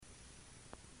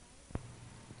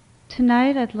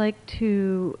Tonight I'd like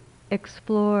to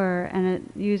explore, and it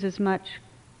use as much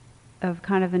of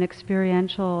kind of an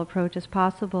experiential approach as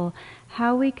possible,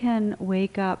 how we can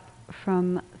wake up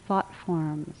from thought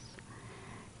forms.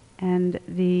 And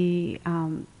the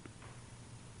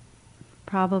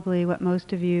probably what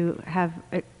most of you have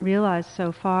realized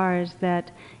so far is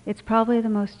that it's probably the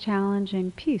most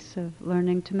challenging piece of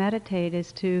learning to meditate,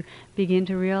 is to begin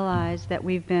to realize that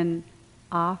we've been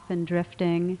off and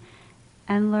drifting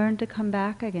and learn to come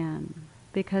back again,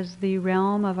 because the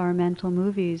realm of our mental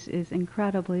movies is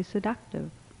incredibly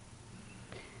seductive.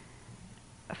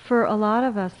 For a lot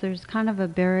of us, there's kind of a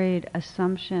buried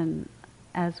assumption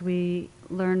as we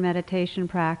learn meditation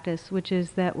practice, which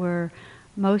is that we're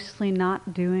mostly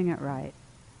not doing it right,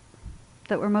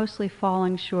 that we're mostly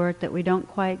falling short, that we don't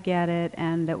quite get it,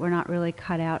 and that we're not really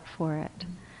cut out for it.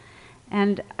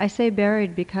 And I say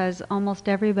buried because almost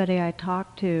everybody I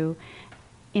talk to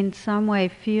in some way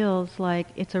feels like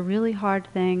it's a really hard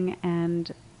thing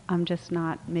and I'm just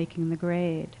not making the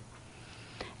grade.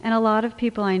 And a lot of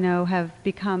people I know have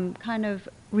become kind of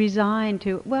resigned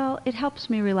to, well, it helps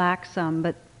me relax some,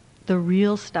 but the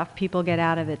real stuff people get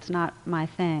out of it's not my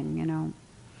thing, you know.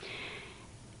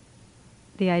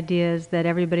 The idea is that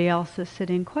everybody else is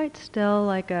sitting quite still,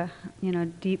 like a,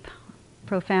 deep,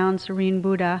 profound, serene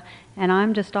Buddha, and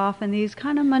I'm just off in these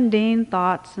kind of mundane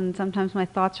thoughts, and sometimes my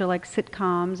thoughts are like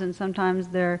sitcoms, and sometimes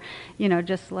they're,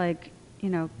 just like,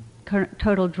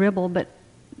 total dribble, but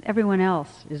everyone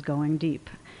else is going deep.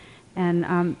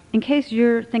 And in case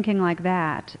you're thinking like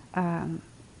that,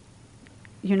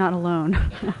 you're not alone.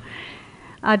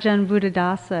 Ajahn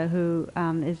Buddhadasa, who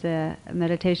is a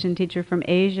meditation teacher from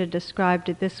Asia, described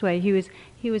it this way.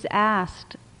 He was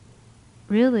asked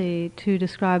really to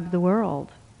describe the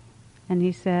world, and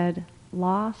he said,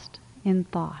 lost in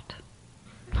thought.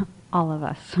 All of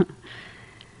us.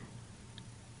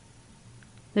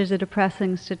 There's a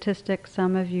depressing statistic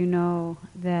some of you know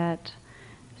that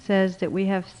says that we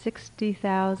have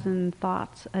 60,000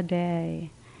 thoughts a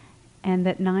day, and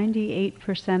that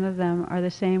 98% of them are the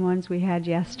same ones we had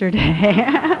yesterday.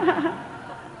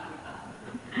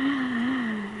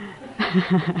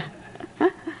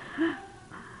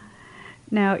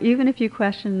 Now, even if you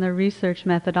question the research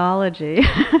methodology,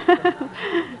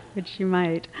 which you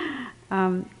might,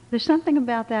 there's something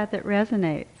about that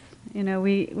resonates.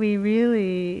 We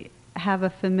really have a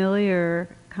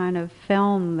familiar kind of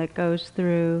film that goes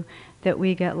through that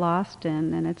we get lost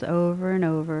in, and it's over and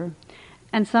over.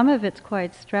 And some of it's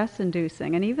quite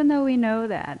stress-inducing. And even though we know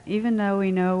that, even though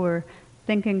we know we're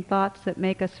thinking thoughts that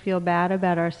make us feel bad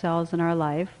about ourselves and our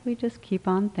life, we just keep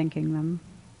on thinking them.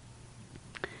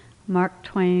 Mark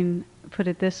Twain put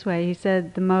it this way. He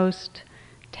said, the most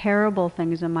terrible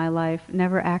things in my life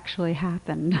never actually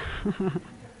happened.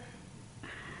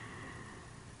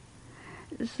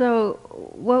 So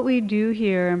what we do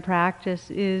here in practice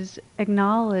is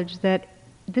acknowledge that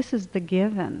this is the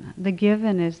given. The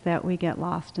given is that we get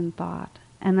lost in thought,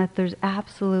 and that there's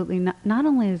absolutely not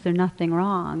only is there nothing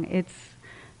wrong, it's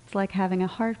like having a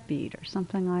heartbeat or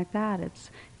something like that.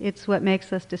 It's what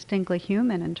makes us distinctly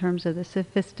human in terms of the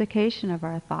sophistication of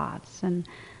our thoughts, and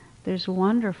there's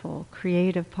wonderful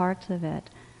creative parts of it.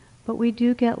 But we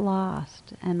do get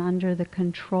lost and under the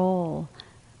control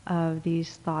of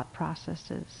these thought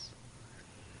processes.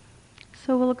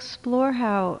 So we'll explore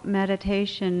how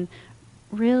meditation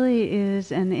really is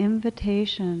an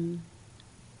invitation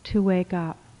to wake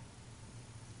up,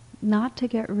 not to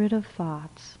get rid of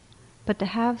thoughts, but to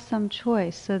have some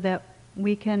choice so that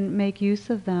we can make use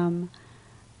of them,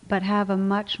 but have a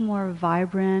much more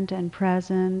vibrant and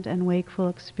present and wakeful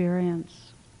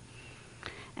experience.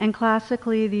 And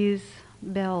classically, these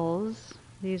bells,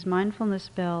 these mindfulness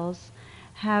bells,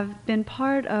 have been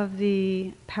part of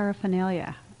the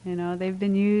paraphernalia. They've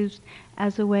been used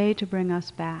as a way to bring us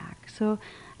back. So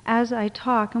as I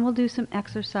talk, and we'll do some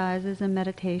exercises and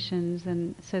meditations,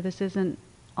 and so this isn't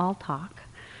all talk.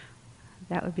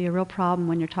 That would be a real problem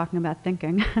when you're talking about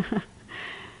thinking.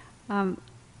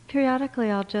 Periodically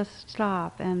I'll just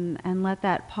stop and let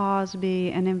that pause be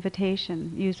an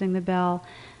invitation, using the bell,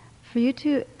 for you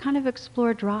to kind of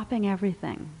explore dropping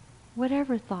everything,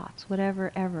 whatever thoughts,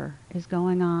 whatever ever is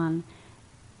going on,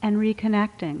 and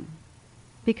reconnecting.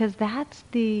 Because that's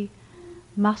the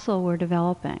muscle we're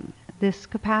developing, this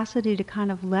capacity to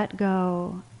kind of let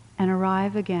go and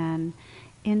arrive again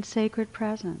in sacred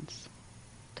presence,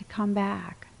 to come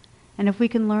back. And if we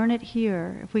can learn it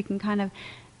here, if we can kind of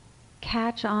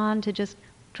catch on to just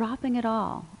dropping it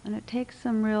all, and it takes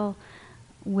some real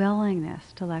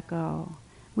willingness to let go,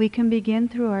 we can begin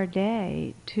through our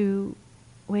day to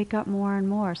wake up more and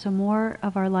more. So more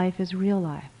of our life is real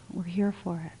life. We're here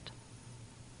for it.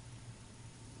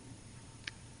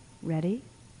 Ready?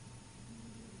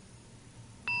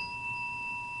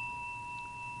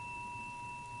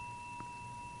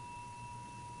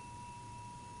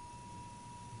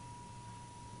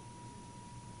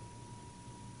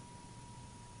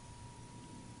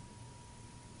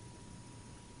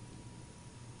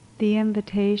 The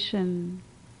invitation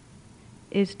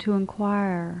is to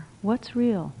inquire what's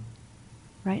real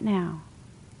right now,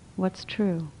 what's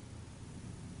true.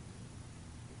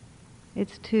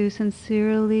 It's to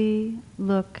sincerely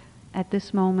look at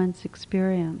this moment's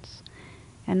experience,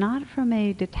 and not from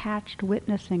a detached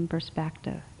witnessing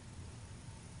perspective.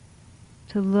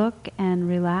 To look and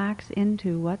relax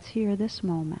into what's here this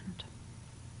moment.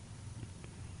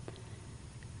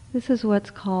 This is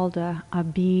what's called a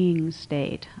being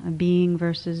state, a being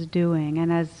versus doing.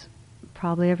 And as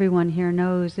probably everyone here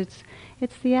knows, it's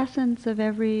the essence of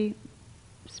every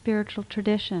spiritual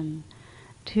tradition,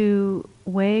 to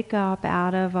wake up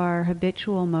out of our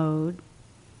habitual mode,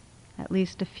 at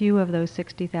least a few of those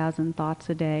 60,000 thoughts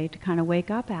a day, to kind of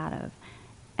wake up out of,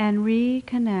 and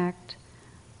reconnect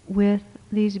with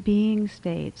these being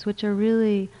states, which are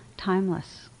really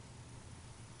timeless.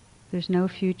 There's no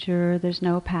future, there's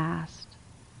no past.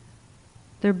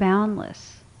 They're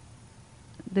boundless.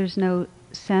 There's no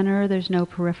center, there's no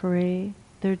periphery.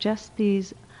 They're just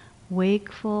these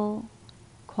wakeful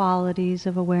qualities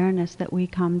of awareness that we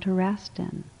come to rest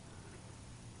in.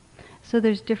 So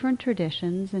there's different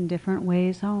traditions and different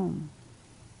ways home.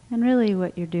 And really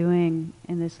what you're doing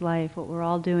in this life, what we're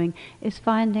all doing, is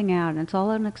finding out, and it's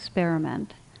all an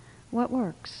experiment, what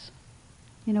works.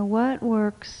 What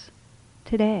works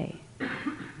today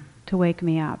to wake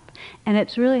me up. And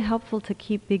it's really helpful to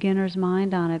keep beginner's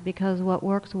mind on it, because what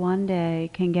works one day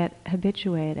can get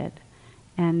habituated,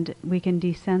 and we can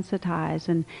desensitize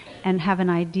and have an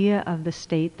idea of the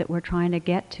state that we're trying to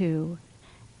get to,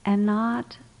 and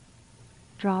not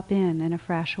drop in a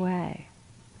fresh way.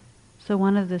 So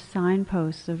one of the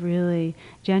signposts of really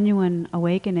genuine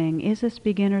awakening is this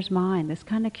beginner's mind, this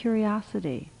kind of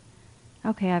curiosity.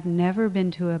 Okay, I've never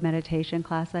been to a meditation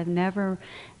class. I've never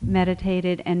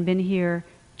meditated and been here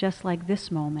just like this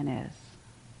moment is.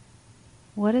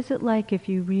 What is it like if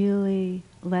you really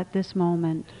let this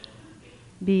moment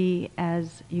be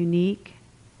as unique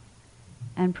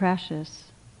and precious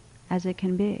as it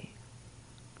can be?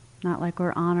 Not like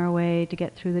we're on our way to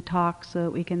get through the talk so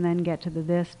that we can then get to the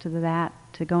this, to the that,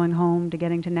 to going home, to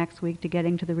getting to next week, to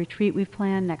getting to the retreat we've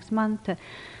planned next month, to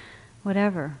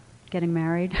whatever. Getting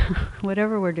married,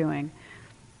 whatever we're doing,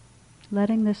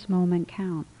 letting this moment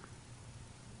count.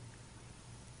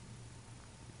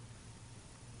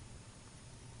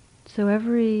 So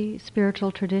every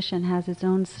spiritual tradition has its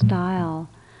own style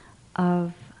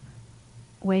of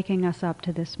waking us up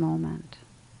to this moment.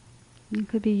 It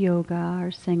could be yoga, or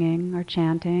singing, or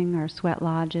chanting, or sweat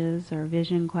lodges, or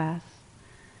vision quests,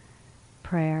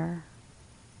 prayer.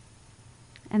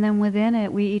 And then within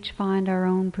it, we each find our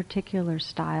own particular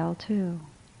style too.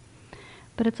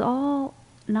 But it's all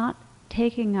not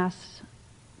taking us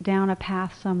down a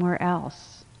path somewhere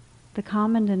else. The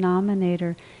common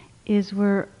denominator is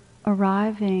we're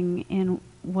arriving in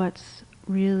what's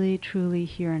really, truly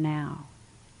here now.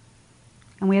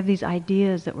 And we have these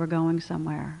ideas that we're going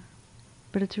somewhere.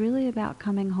 But it's really about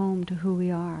coming home to who we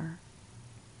are.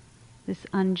 This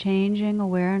unchanging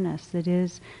awareness that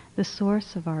is the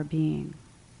source of our being.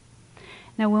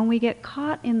 Now, when we get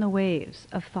caught in the waves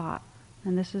of thought,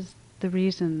 and this is the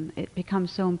reason it becomes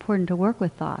so important to work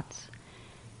with thoughts,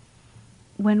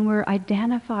 when we're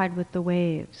identified with the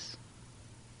waves,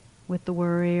 with the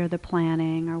worry or the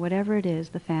planning or whatever it is,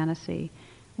 the fantasy,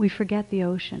 we forget the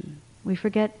ocean. We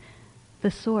forget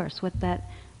the source, what that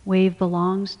wave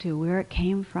belongs to, where it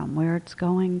came from, where it's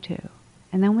going to.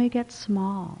 And then we get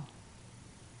small.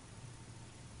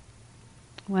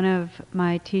 One of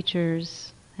my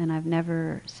teachers, and I've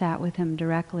never sat with him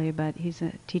directly, but he's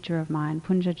a teacher of mine,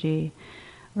 Punjaji,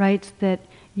 writes that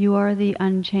you are the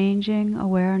unchanging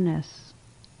awareness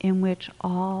in which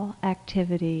all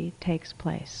activity takes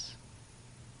place.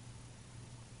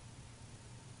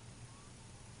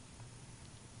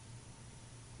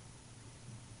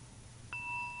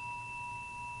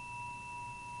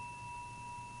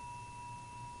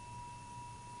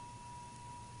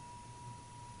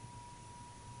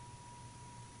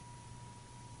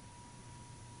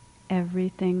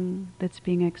 Everything that's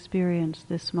being experienced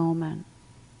this moment,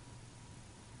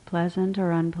 pleasant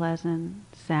or unpleasant,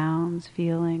 sounds,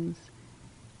 feelings,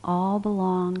 all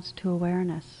belongs to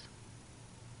awareness.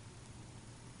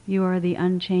 You are the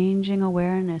unchanging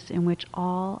awareness in which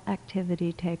all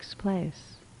activity takes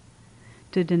place.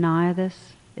 To deny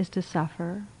this is to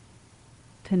suffer.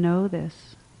 To know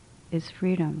this is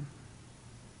freedom.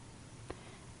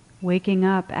 Waking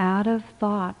up out of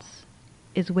thoughts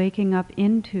is waking up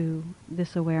into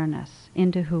this awareness,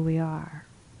 into who we are.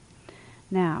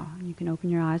 Now, you can open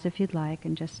your eyes if you'd like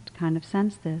and just kind of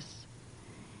sense this.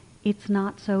 It's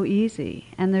not so easy,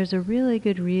 and there's a really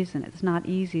good reason it's not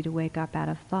easy to wake up out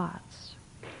of thoughts.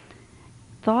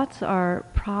 Thoughts are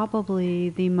probably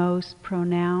the most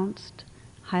pronounced,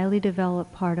 highly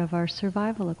developed part of our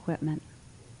survival equipment.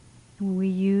 We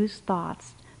use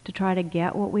thoughts to try to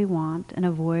get what we want and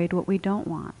avoid what we don't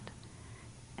want.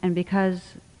 And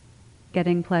because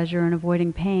getting pleasure and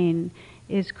avoiding pain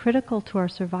is critical to our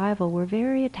survival, we're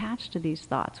very attached to these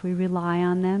thoughts. We rely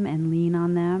on them and lean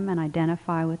on them and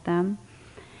identify with them.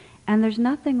 And there's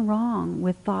nothing wrong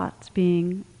with thoughts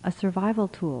being a survival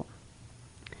tool.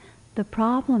 The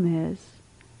problem is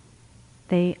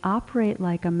they operate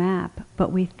like a map,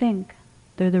 but we think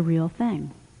they're the real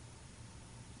thing.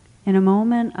 In a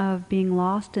moment of being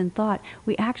lost in thought,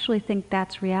 we actually think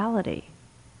that's reality.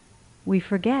 We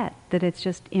forget that it's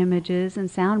just images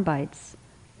and sound bites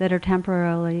that are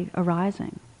temporarily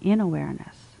arising in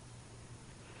awareness.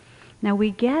 Now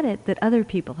we get it that other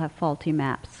people have faulty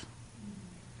maps,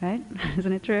 right?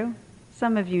 Isn't it true?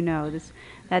 Some of you know this,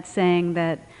 that saying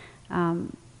that,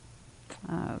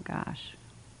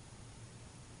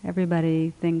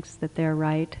 everybody thinks that they're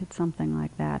right. It's something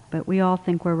like that. But we all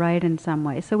think we're right in some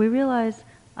way. So we realize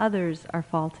others are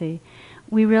faulty.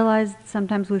 We realize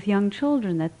sometimes with young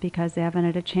children that because they haven't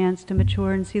had a chance to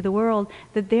mature and see the world,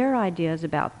 that their ideas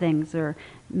about things are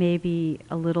maybe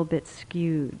a little bit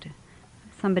skewed.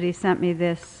 Somebody sent me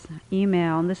this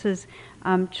email, and this is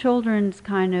children's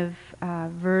kind of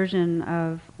version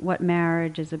of what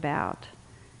marriage is about.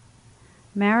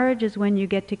 Marriage is when you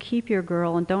get to keep your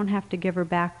girl and don't have to give her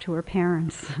back to her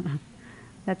parents.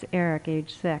 That's Eric,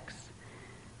 age 6.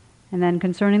 And then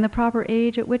concerning the proper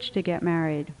age at which to get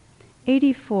married.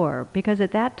 84, because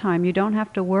at that time you don't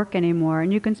have to work anymore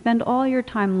and you can spend all your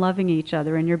time loving each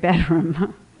other in your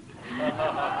bedroom.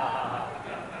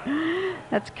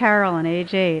 That's Carolyn,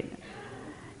 age 8.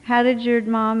 How did your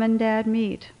mom and dad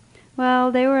meet?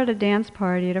 Well, they were at a dance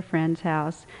party at a friend's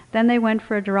house. Then they went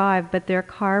for a drive, but their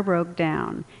car broke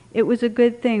down. It was a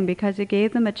good thing because it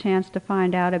gave them a chance to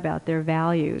find out about their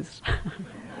values.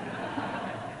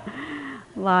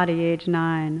 Lottie, age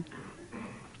 9.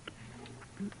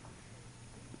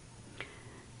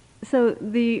 So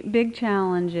the big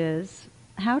challenge is,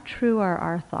 how true are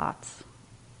our thoughts,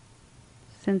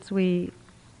 since we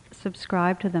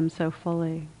subscribe to them so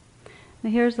fully?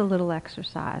 Now here's a little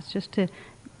exercise, just to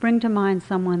bring to mind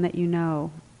someone that you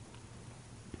know.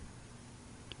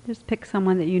 Just pick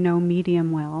someone that you know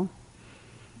medium well.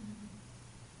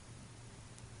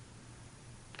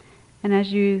 And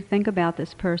as you think about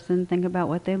this person, think about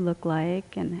what they look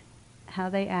like and how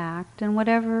they act and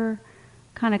whatever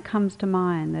kind of comes to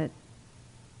mind that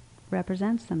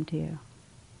represents them to you.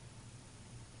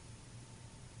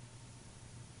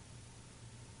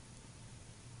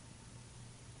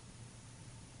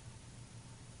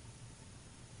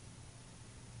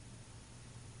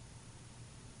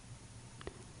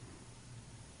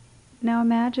 Now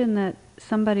imagine that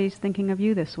somebody's thinking of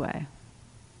you this way.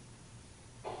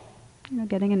 You know,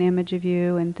 getting an image of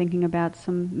you and thinking about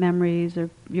some memories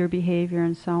of your behavior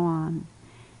and so on.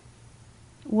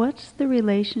 What's the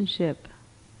relationship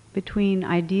between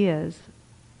ideas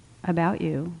about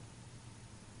you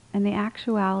and the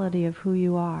actuality of who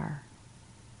you are?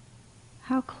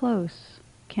 How close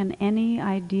can any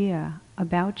idea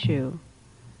about you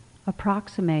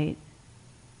approximate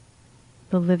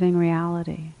the living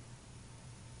reality?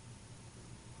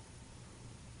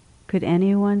 Could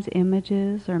anyone's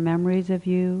images or memories of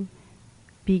you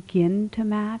begin to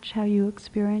match how you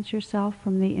experience yourself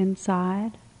from the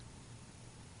inside?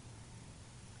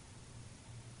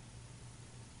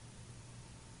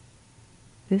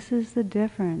 This is the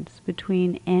difference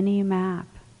between any map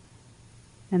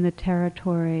and the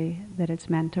territory that it's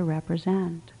meant to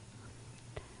represent.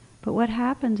 But what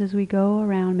happens is we go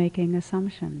around making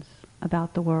assumptions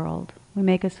about the world. We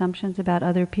make assumptions about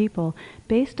other people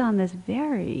based on this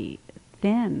very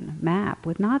thin map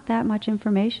with not that much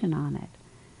information on it,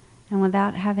 and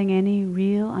without having any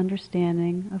real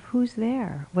understanding of who's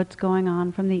there, what's going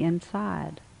on from the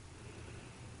inside.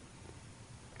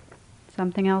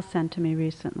 Something else sent to me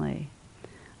recently.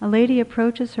 A lady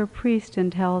approaches her priest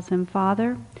and tells him,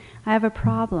 "Father, I have a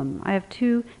problem. I have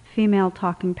 2 female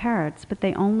talking parrots, but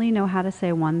they only know how to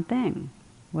say one thing."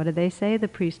 "What do they say?" the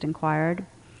priest inquired.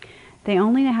 "They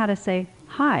only know how to say,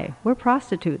 'Hi, we're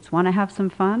prostitutes. Want to have some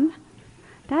fun?'"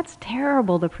 "That's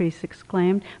terrible," the priest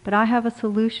exclaimed, "but I have a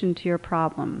solution to your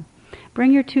problem.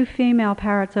 Bring your 2 female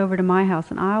parrots over to my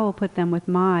house, and I will put them with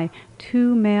my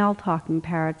 2 male talking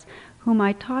parrots, whom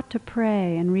I taught to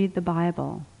pray and read the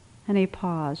Bible. And he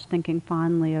paused, thinking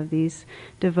fondly of these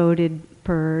devoted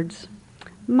birds.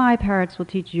 My parrots will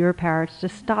teach your parrots to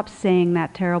stop saying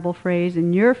that terrible phrase,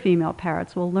 and your female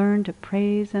parrots will learn to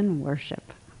praise and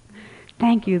worship.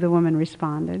 Thank you, the woman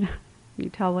responded. You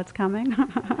tell what's coming?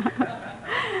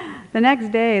 The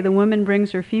next day, the woman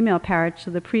brings her female parrots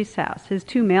to the priest's house. His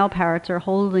 2 male parrots are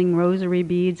holding rosary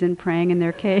beads and praying in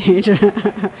their cage.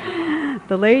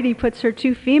 The lady puts her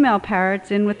 2 female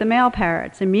parrots in with the male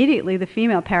parrots. Immediately, the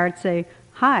female parrots say,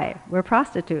 "Hi, we're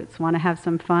prostitutes. Want to have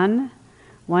some fun?"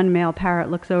 One male parrot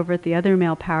looks over at the other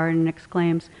male parrot and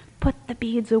exclaims, "Put the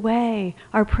beads away.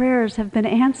 Our prayers have been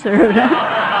answered."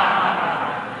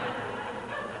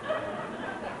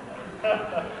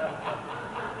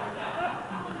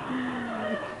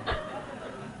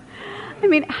 I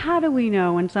mean, how do we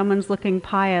know when someone's looking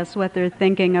pious what they're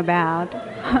thinking about?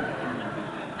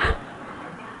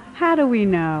 How do we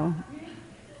know?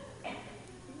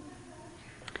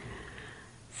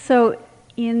 So,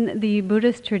 in the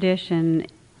Buddhist tradition,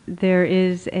 there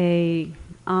is a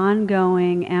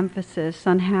ongoing emphasis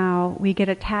on how we get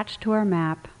attached to our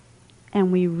map,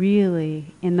 and we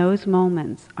really, in those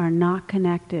moments, are not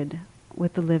connected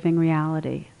with the living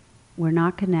reality. We're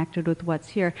not connected with what's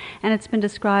here. And it's been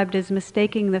described as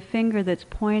mistaking the finger that's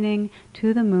pointing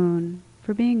to the moon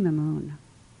for being the moon.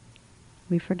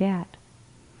 We forget.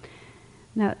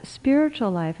 Now, spiritual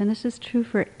life, and this is true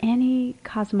for any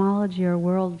cosmology or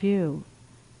worldview,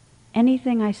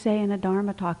 anything I say in a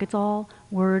Dharma talk, it's all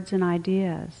words and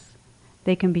ideas.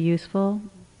 They can be useful,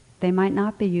 they might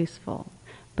not be useful,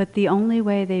 but the only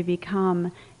way they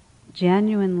become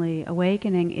genuinely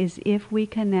awakening is if we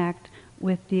connect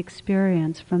with the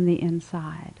experience from the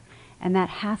inside. And that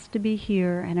has to be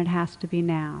here and it has to be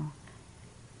now.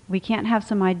 We can't have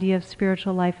some idea of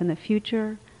spiritual life in the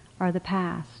future or the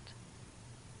past.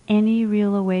 Any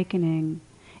real awakening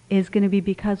is going to be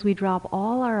because we drop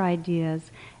all our ideas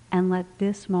and let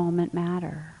this moment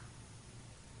matter.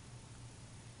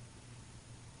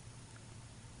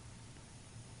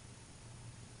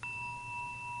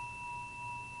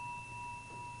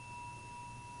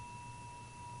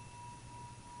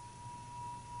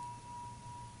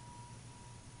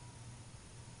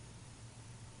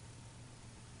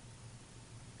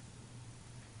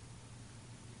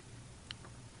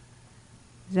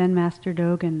 Zen Master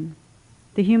Dogen,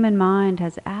 the human mind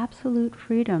has absolute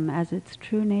freedom as its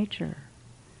true nature.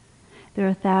 There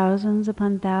are thousands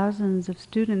upon thousands of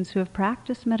students who have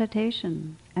practiced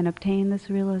meditation and obtained this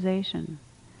realization.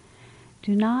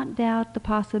 Do not doubt the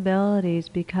possibilities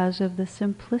because of the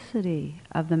simplicity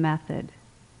of the method.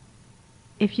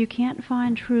 If you can't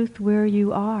find truth where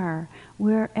you are,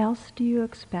 where else do you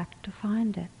expect to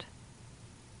find it?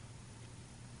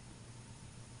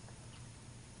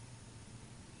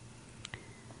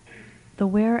 The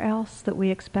where else that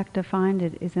we expect to find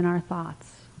it is in our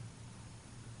thoughts.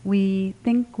 We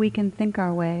think we can think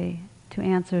our way to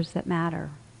answers that matter.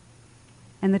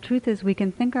 And the truth is we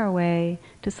can think our way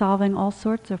to solving all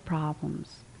sorts of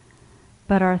problems.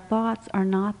 But our thoughts are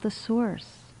not the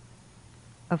source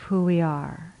of who we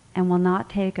are and will not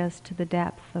take us to the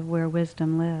depth of where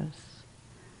wisdom lives.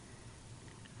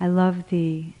 I love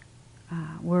the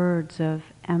words of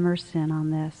Emerson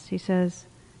on this. He says,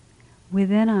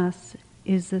 "Within us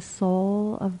is the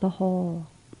soul of the whole.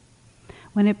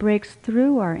 When it breaks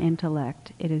through our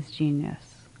intellect, it is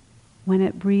genius. When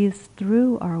it breathes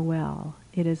through our will,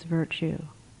 it is virtue.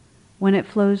 When it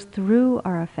flows through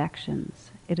our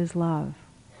affections, it is love."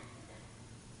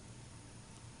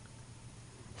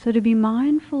 So to be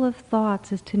mindful of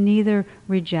thoughts is to neither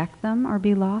reject them or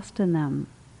be lost in them,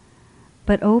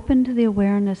 but open to the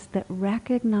awareness that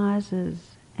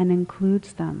recognizes and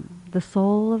includes them, the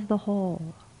soul of the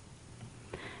whole.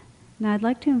 Now I'd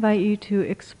like to invite you to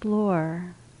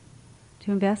explore,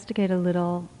 to investigate a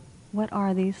little, what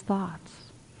are these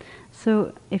thoughts?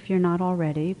 So if you're not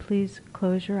already, please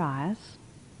close your eyes.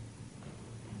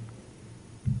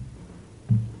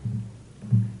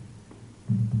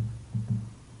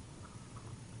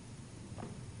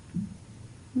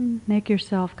 Make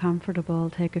yourself comfortable,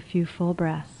 take a few full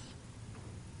breaths.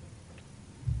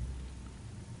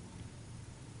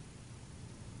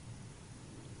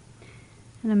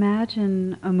 And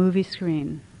imagine a movie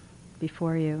screen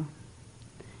before you.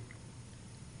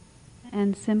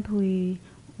 And simply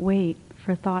wait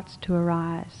for thoughts to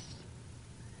arise.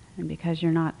 And because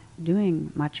you're not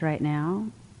doing much right now,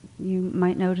 you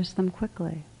might notice them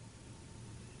quickly.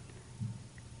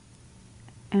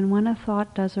 And when a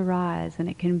thought does arise, and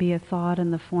it can be a thought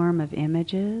in the form of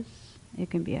images, it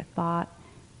can be a thought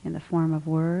in the form of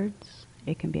words,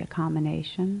 it can be a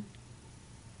combination,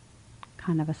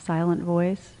 kind of a silent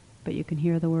voice, but you can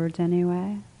hear the words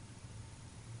anyway.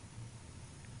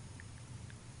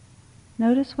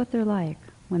 Notice what they're like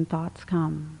when thoughts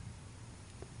come.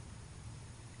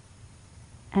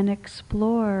 And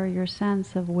explore your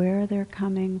sense of where they're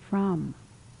coming from.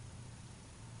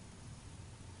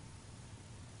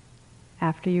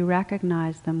 After you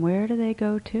recognize them, where do they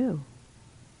go to?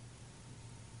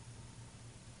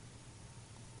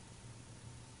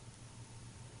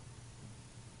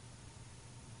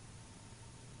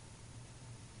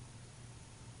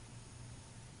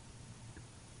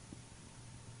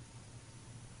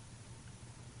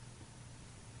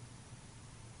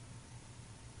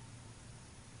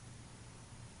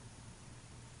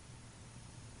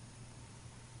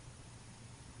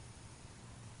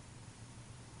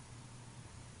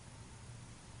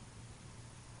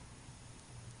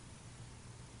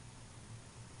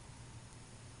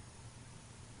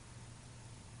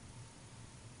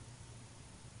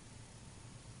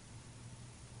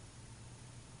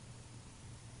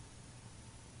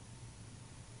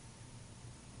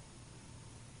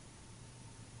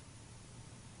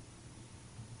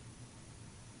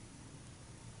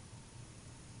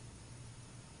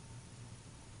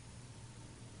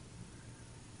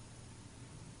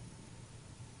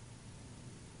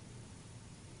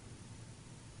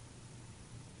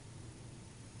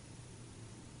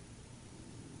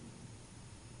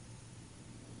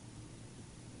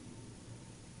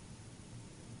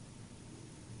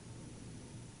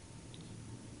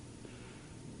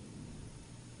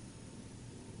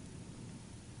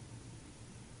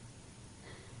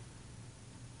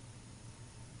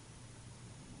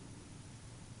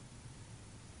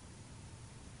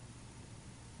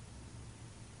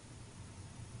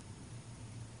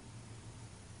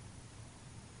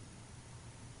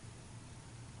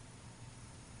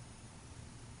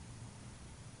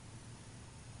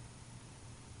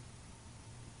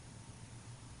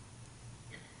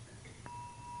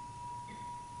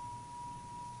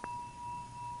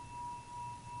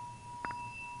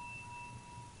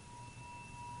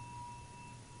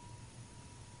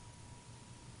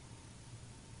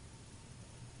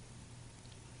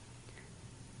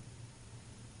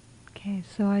 Okay,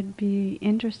 so I'd be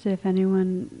interested if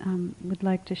anyone would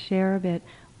like to share a bit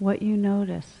what you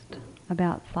noticed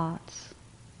about thoughts,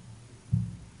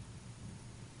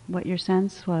 what your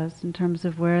sense was in terms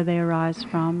of where they arise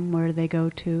from, where they go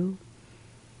to,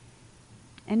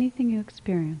 anything you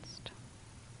experienced.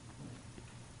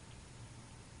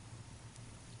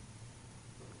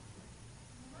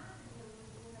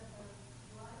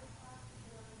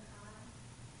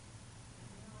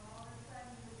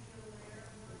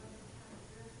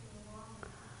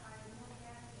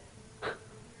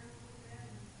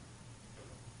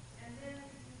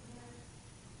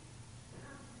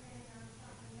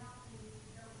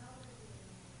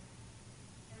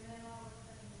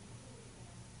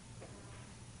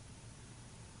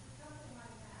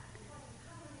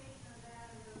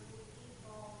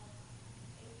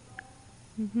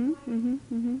 Mm-hmm, mm-hmm,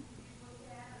 mm-hmm.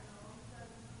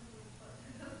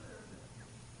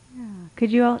 Yeah.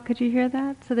 Could you hear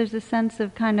that? So there's a sense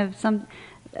of kind of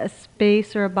a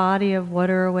space or a body of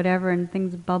water or whatever, and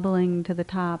things bubbling to the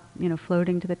top,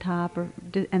 floating to the top,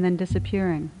 and then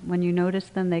disappearing. When you notice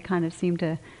them, they kind of seem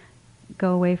to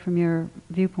go away from your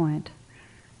viewpoint.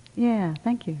 Yeah,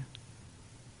 thank you.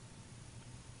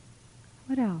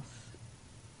 What else?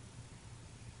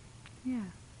 Yeah.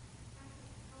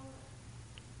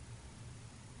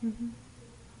 Mm-hmm.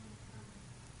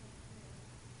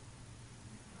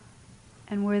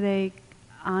 And were they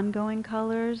ongoing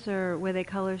colors, or were they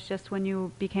colors just when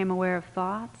you became aware of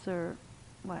thoughts, or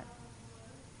what?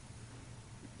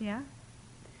 Yeah?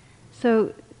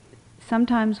 So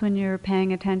sometimes when you're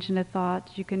paying attention to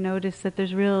thoughts, you can notice that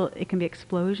it can be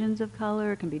explosions of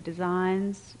color, it can be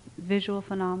designs, visual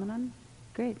phenomenon.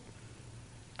 Great.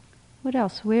 What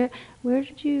else? Where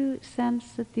did you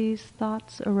sense that these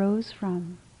thoughts arose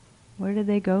from? Where did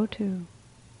they go to?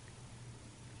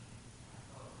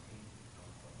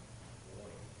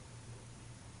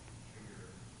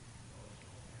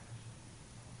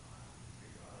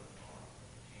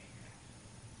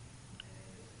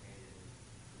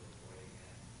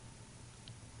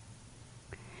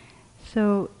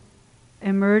 So,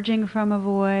 emerging from a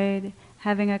void,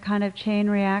 having a kind of chain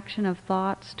reaction of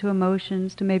thoughts to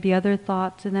emotions to maybe other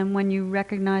thoughts, and then when you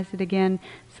recognize it again,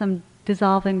 some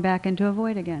dissolving back into a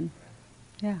void again.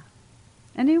 Yeah.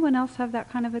 Anyone else have that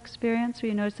kind of experience where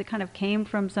you notice it kind of came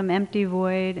from some empty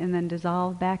void and then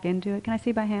dissolved back into it? Can I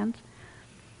see by hands?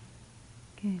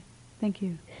 Okay, thank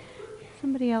you.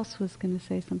 Somebody else was going to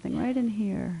say something right in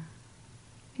here.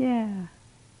 Yeah.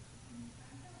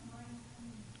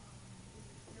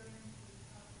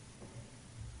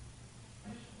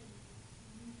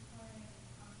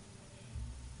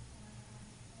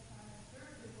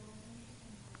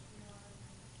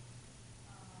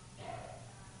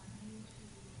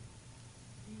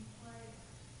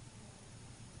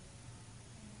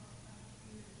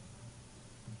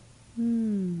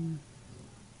 Hmm.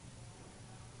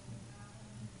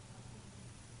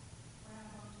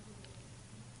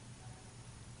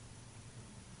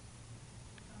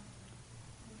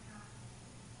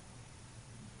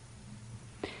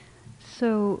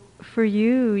 So for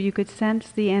you, you could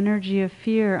sense the energy of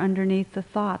fear underneath the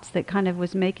thoughts that kind of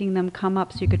was making them come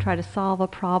up, so you could try to solve a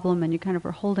problem and you kind of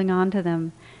were holding on to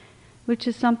them, which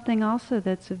is something also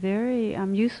that's very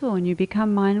useful. When you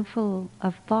become mindful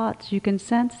of thoughts, you can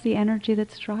sense the energy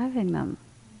that's driving them.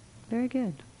 Very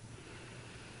good.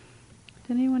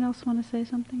 Did anyone else want to say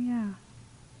something? Yeah.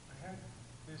 I had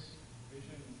this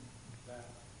vision that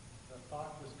the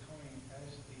thought was coming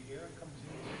as the air comes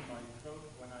into my throat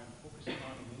when I'm focusing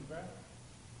on an in-breath,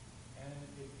 and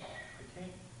I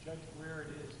can't judge where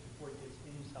it is before it gets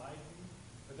inside me,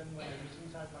 but then when it's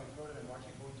inside my throat and I watch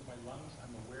it go into my lungs,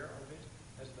 I'm aware of it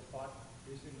as the thought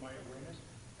is in my awareness,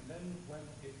 and then when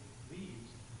it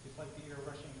leaves, it's like the air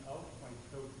rushing out of my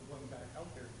throat and going back out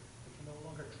there. I can no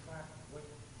longer track what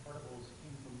particles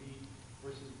came from me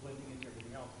versus blending into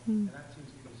everything else. And that seems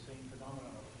to be the same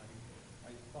phenomenon of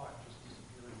my thought just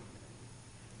disappearing.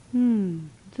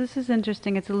 This is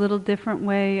interesting. It's a little different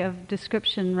way of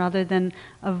description rather than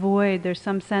a void. There's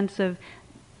some sense of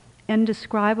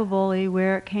indescribably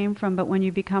where it came from, but when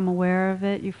you become aware of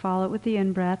it, you follow it with the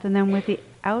in-breath, and then with the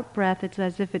out-breath, it's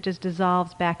as if it just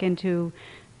dissolves back into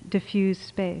diffused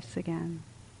space again.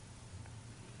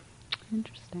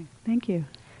 Interesting. Thank you.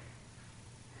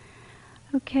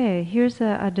 Okay, here's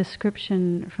a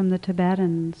description from the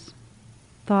Tibetans.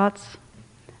 Thoughts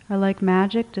are like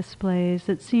magic displays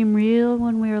that seem real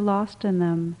when we are lost in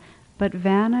them, but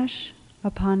vanish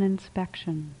upon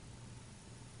inspection.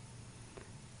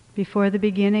 Before the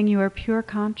beginning, you are pure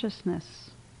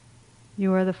consciousness.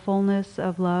 You are the fullness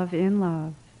of love in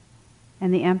love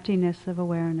and the emptiness of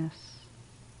awareness.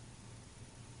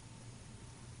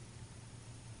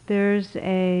 There's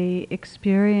a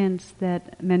experience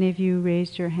that many of you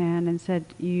raised your hand and said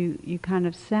you kind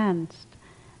of sensed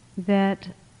that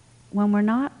when we're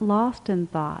not lost in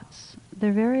thoughts,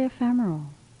 they're very ephemeral.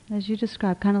 As you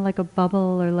described, kind of like a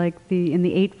bubble or like in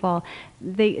the 8-ball,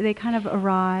 they kind of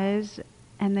arise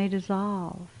and they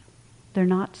dissolve. They're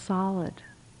not solid.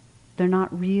 They're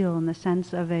not real in the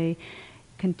sense of a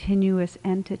continuous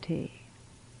entity.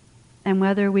 And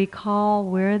whether we call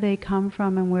where they come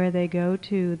from and where they go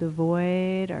to the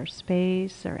void or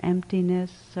space or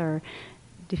emptiness or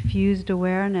diffused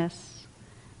awareness,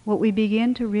 what we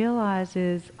begin to realize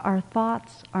is our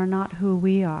thoughts are not who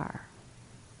we are.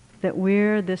 That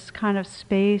we're this kind of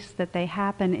space that they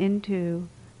happen into,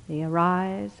 they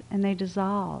arise and they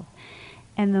dissolve.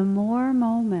 And the more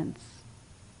moments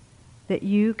that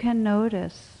you can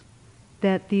notice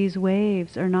that these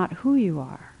waves are not who you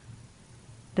are,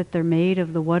 that they're made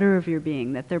of the water of your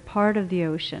being, that they're part of the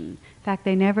ocean. In fact,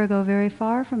 they never go very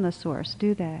far from the source,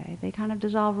 do they? They kind of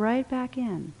dissolve right back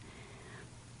in.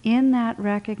 In that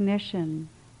recognition,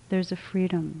 there's a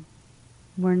freedom.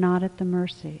 We're not at the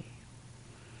mercy.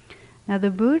 Now,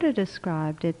 the Buddha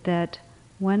described it that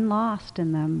when lost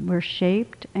in them, we're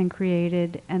shaped and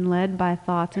created and led by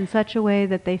thoughts in such a way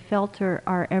that they filter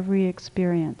our every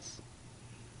experience.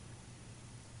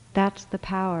 That's the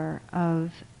power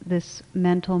of this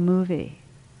mental movie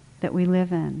that we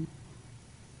live in.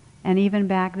 And even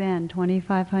back then,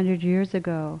 2,500 years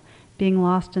ago, being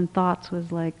lost in thoughts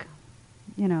was like,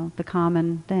 the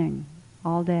common thing.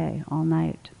 All day, all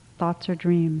night. Thoughts are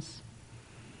dreams.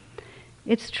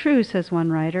 It's true, says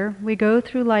one writer, we go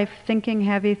through life thinking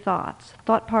heavy thoughts.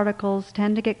 Thought particles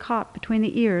tend to get caught between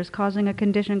the ears, causing a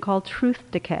condition called truth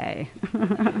decay.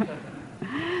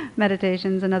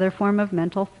 Meditation's another form of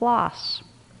mental floss.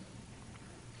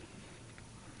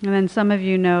 And then some of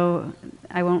you know,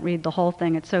 I won't read the whole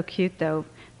thing, it's so cute though,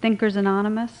 Thinkers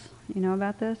Anonymous, you know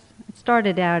about this? It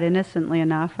started out innocently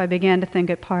enough. I began to think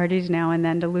at parties now and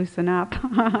then to loosen up.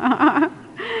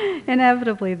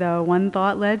 Inevitably though, one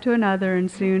thought led to another and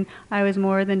soon I was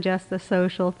more than just a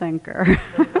social thinker.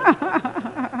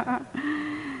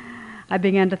 I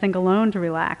began to think alone to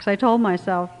relax. I told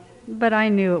myself, but I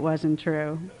knew it wasn't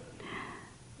true.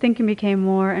 thinking became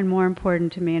more and more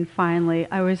important to me, and finally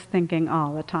I was thinking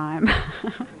all the time.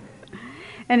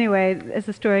 Anyway, as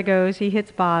the story goes, he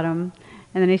hits bottom,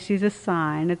 and then he sees a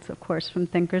sign. It's, of course, from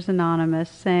Thinkers Anonymous,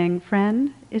 saying,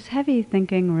 "Friend, is heavy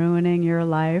thinking ruining your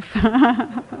life?"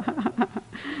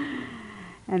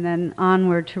 And then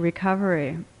onward to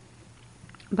recovery.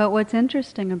 But what's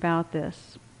interesting about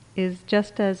this is,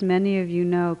 just as many of you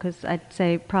know, because I'd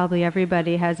say probably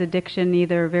everybody has addiction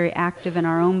either very active in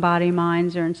our own body,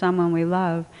 minds, or in someone we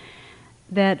love,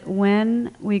 that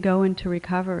when we go into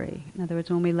recovery, in other words,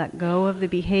 when we let go of the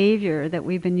behavior that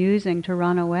we've been using to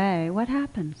run away, what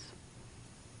happens?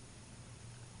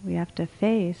 We have to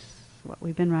face what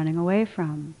we've been running away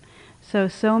from.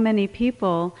 So many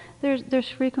people, there's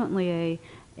frequently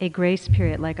a grace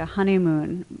period, like a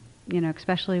honeymoon,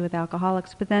 especially with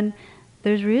alcoholics, but then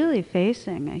there's really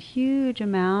facing a huge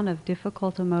amount of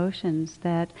difficult emotions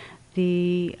that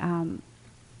the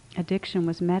addiction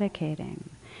was medicating.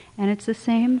 And it's the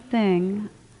same thing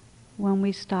when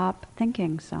we stop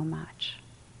thinking so much.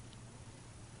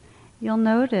 You'll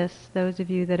notice, those of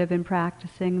you that have been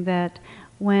practicing, that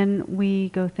when we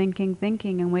go thinking,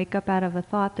 and wake up out of a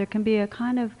thought, there can be a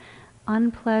kind of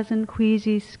unpleasant,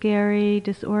 queasy, scary,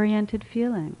 disoriented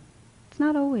feeling. It's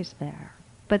not always there,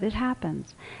 but it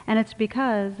happens. And it's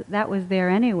because that was there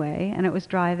anyway, and it was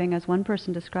driving, as one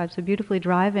person described so beautifully,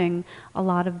 driving a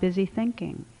lot of busy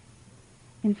thinking.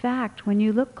 In fact, when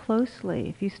you look closely,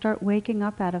 if you start waking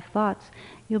up out of thoughts,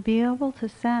 you'll be able to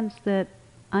sense that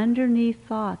underneath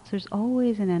thoughts, there's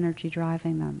always an energy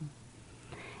driving them.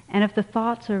 And if the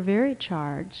thoughts are very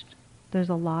charged, there's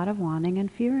a lot of wanting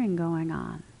and fearing going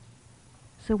on.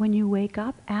 So when you wake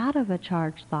up out of a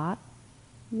charged thought,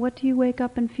 what do you wake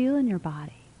up and feel in your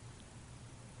body?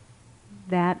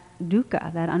 That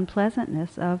dukkha, that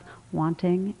unpleasantness of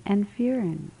wanting and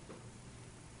fearing.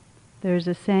 There's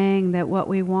a saying that what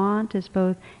we want is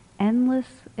both endless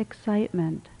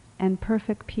excitement and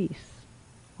perfect peace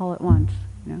all at once,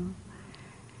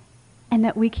 And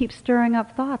that we keep stirring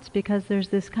up thoughts because there's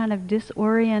this kind of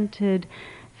disoriented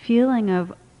feeling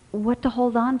of what to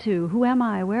hold on to. Who am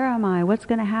I? Where am I? What's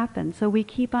going to happen? So we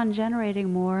keep on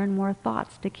generating more and more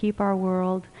thoughts to keep our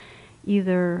world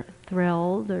either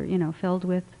thrilled or, filled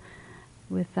with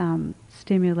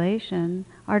stimulation,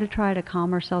 or to try to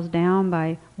calm ourselves down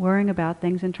by worrying about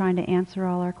things and trying to answer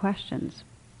all our questions,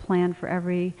 plan for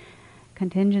every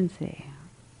contingency.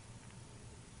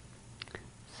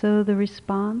 So the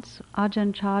response,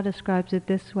 Ajahn Chah describes it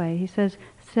this way. He says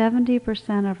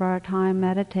 70% of our time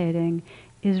meditating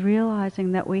is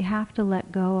realizing that we have to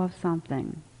let go of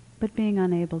something, but being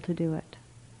unable to do it.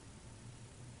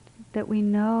 That we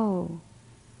know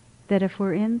that if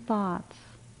we're in thoughts,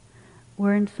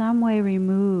 we're in some way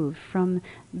removed from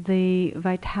the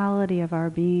vitality of our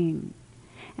being.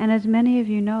 And as many of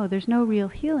you know, there's no real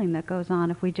healing that goes on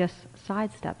if we just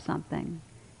sidestep something.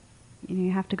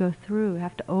 You have to go through,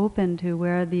 have to open to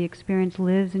where the experience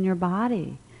lives in your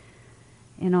body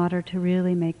in order to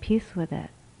really make peace with it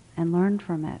and learn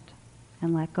from it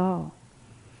and let go.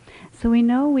 So we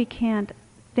know we can't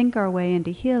think our way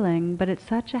into healing, but it's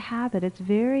such a habit. It's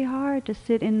very hard to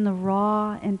sit in the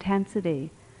raw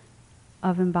intensity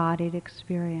of embodied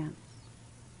experience.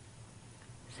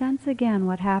 Sense again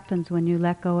what happens when you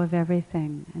let go of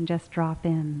everything and just drop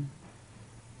in.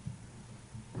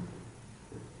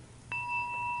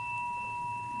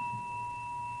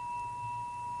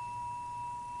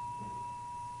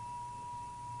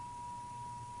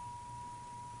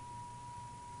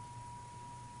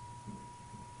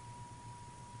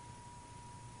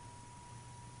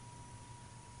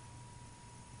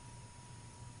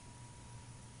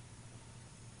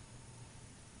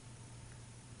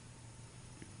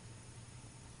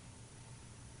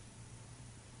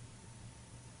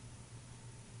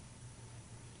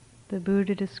 The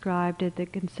Buddha described it, the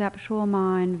conceptual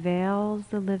mind veils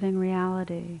the living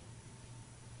reality.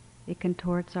 It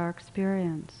contorts our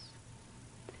experience.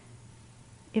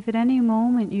 If at any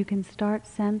moment you can start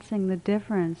sensing the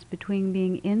difference between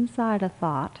being inside a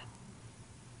thought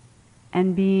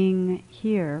and being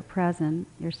here, present,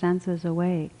 your senses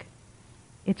awake,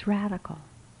 it's radical.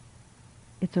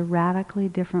 It's a radically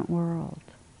different world.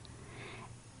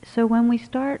 So when we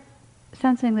start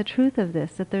sensing the truth of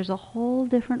this, that there's a whole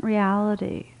different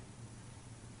reality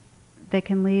that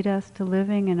can lead us to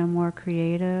living in a more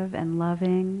creative and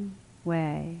loving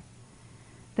way,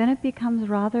 then it becomes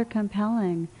rather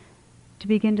compelling to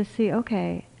begin to see,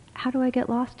 okay, how do I get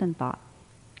lost in thought?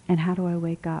 And how do I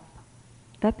wake up?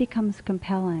 That becomes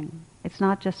compelling. It's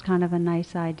not just kind of a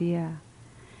nice idea.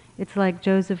 It's like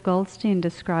Joseph Goldstein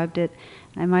described it.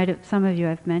 Some of you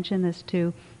I've mentioned this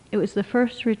to. it was the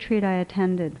first retreat I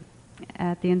attended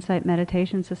at the Insight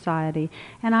Meditation Society,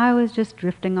 and I was just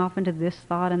drifting off into this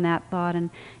thought and that thought, and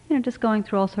just going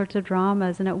through all sorts of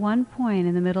dramas. And at one point,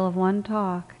 in the middle of one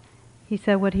talk, he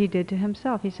said what he did to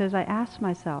himself. He says, I asked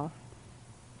myself,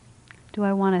 do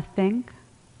I want to think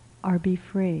or be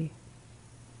free?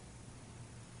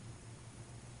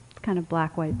 It's kind of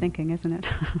black-white thinking, isn't it?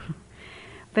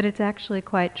 But it's actually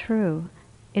quite true.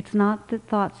 It's not that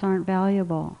thoughts aren't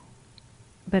valuable,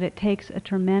 but it takes a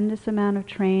tremendous amount of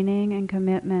training and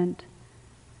commitment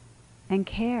and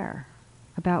care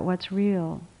about what's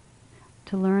real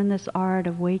to learn this art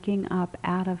of waking up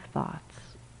out of thoughts.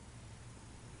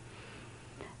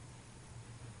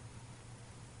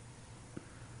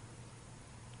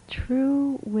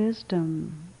 True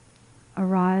wisdom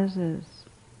arises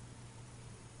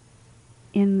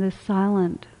in the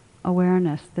silent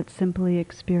awareness that's simply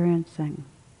experiencing.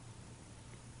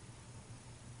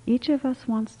 Each of us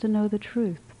wants to know the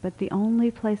truth, but the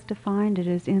only place to find it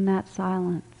is in that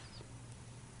silence.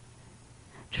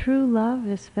 True love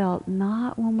is felt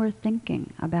not when we're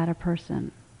thinking about a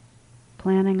person,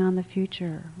 planning on the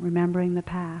future, remembering the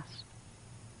past.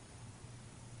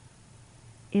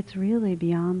 It's really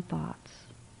beyond thoughts.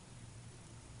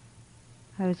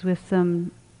 I was with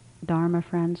some Dharma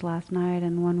friends last night,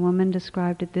 and one woman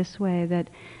described it this way, that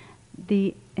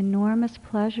the enormous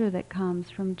pleasure that comes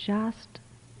from just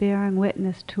bearing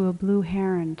witness to a blue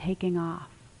heron taking off.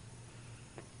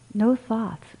 No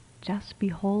thoughts, just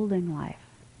beholding life.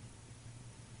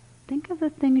 Think of the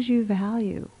things you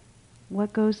value,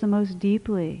 what goes the most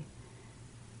deeply,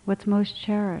 what's most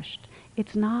cherished.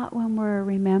 It's not when we're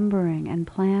remembering and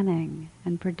planning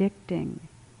and predicting.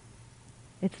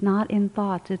 It's not in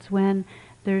thoughts. It's when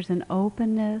there's an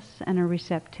openness and a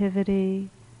receptivity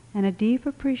and a deep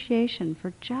appreciation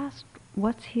for just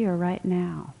what's here right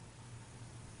now.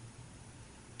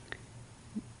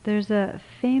 There's a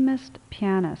famous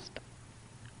pianist,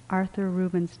 Arthur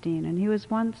Rubinstein, and he was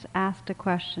once asked a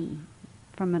question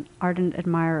from an ardent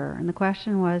admirer, and the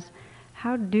question was,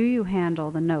 how do you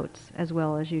handle the notes as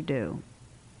well as you do?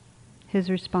 His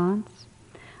response,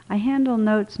 I handle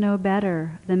notes no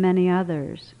better than many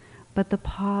others, but the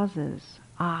pauses,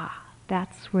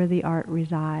 that's where the art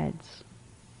resides.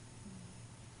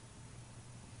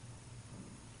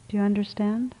 Do you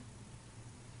understand?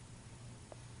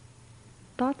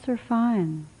 Thoughts are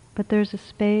fine, but there's a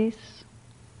space,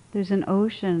 there's an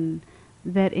ocean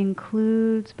that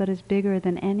includes but is bigger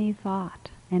than any thought,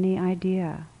 any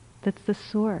idea. That's the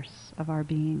source of our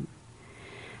being.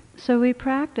 So we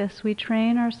practice, we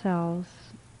train ourselves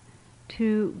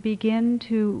to begin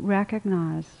to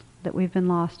recognize that we've been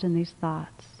lost in these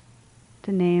thoughts,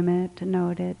 to name it, to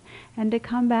note it, and to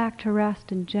come back to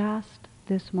rest in just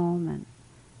this moment,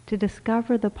 to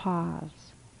discover the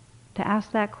pause, to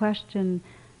ask that question,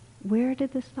 where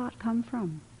did this thought come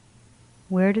from?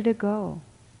 Where did it go?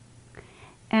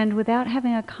 And without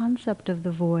having a concept of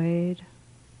the void,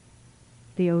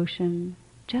 the ocean,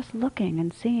 just looking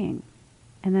and seeing,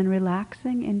 and then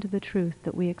relaxing into the truth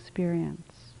that we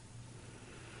experience.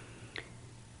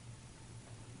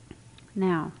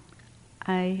 Now,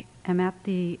 I am at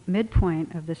the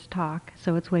midpoint of this talk,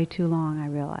 so it's way too long, I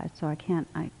realize, so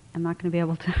I'm not going to be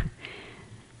able to,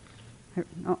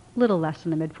 a little less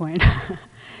than the midpoint.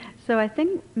 So I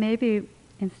think maybe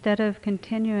instead of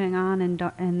continuing on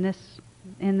in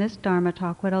this Dharma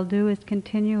talk, what I'll do is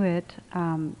continue it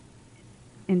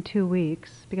in 2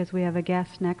 weeks, because we have a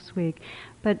guest next week,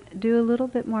 but do a little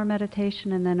bit more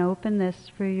meditation and then open this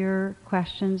for your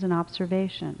questions and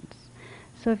observations.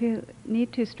 So if you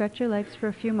need to, stretch your legs for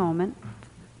a few moments,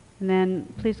 and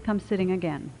then please come sitting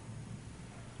again.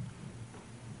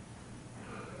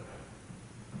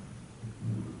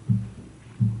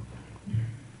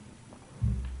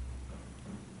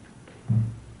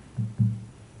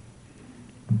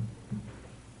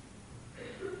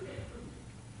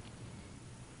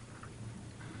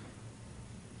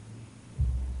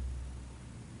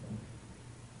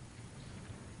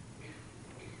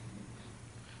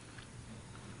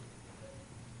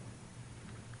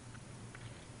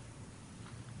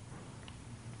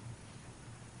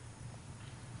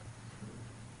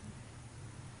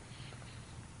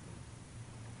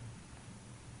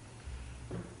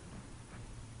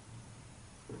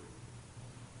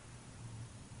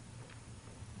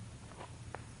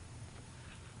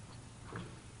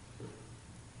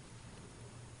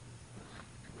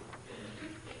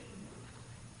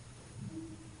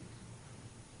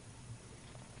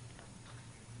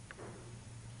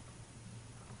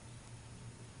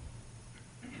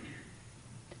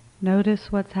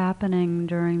 Notice what's happening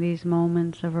during these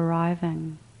moments of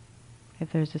arriving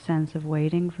if there's a sense of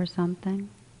waiting for something.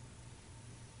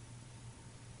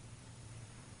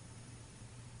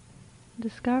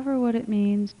 Discover what it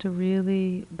means to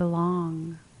really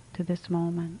belong to this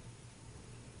moment.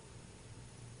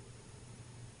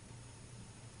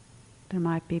 There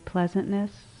might be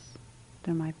pleasantness,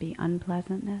 there might be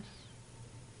unpleasantness.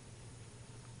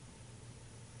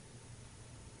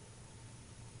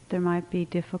 There might be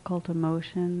difficult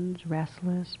emotions,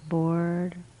 restless,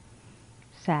 bored,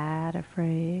 sad,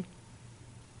 afraid,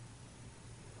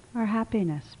 or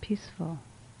happiness, peaceful,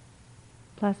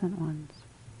 pleasant ones.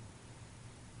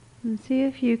 And see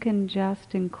if you can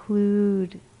just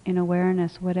include in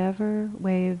awareness whatever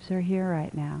waves are here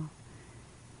right now,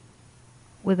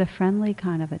 with a friendly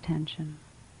kind of attention.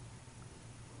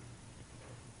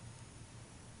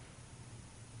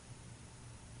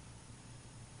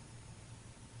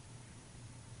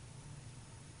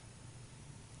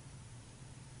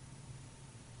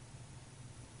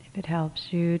 If it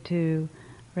helps you to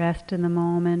rest in the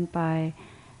moment by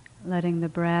letting the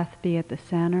breath be at the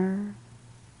center,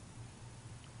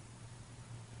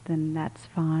 then that's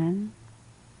fine.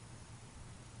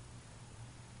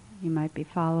 You might be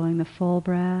following the full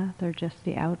breath or just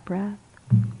the out breath.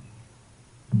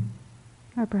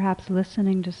 Or perhaps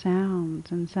listening to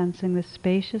sounds and sensing the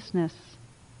spaciousness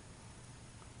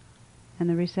and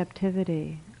the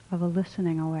receptivity of a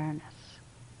listening awareness.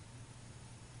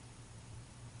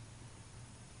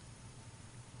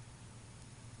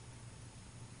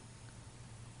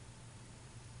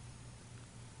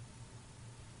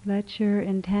 Let your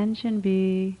intention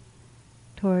be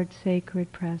towards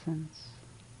sacred presence,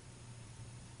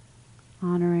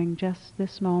 honoring just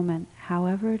this moment,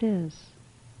 however it is,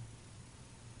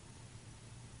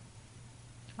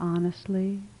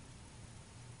 honestly,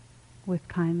 with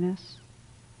kindness.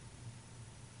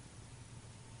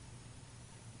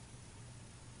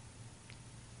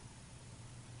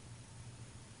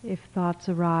 If thoughts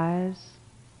arise,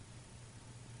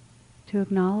 to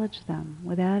acknowledge them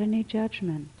without any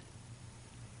judgment,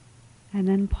 and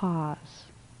then pause.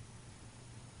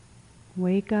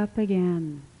 Wake up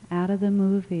again out of the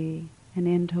movie and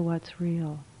into what's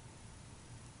real.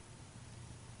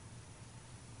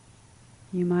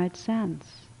 You might sense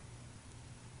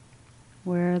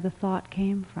where the thought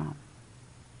came from.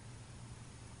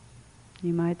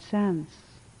 You might sense,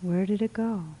 where did it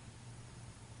go?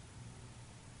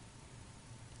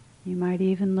 You might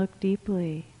even look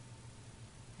deeply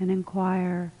and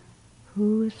inquire,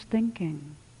 who is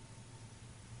thinking?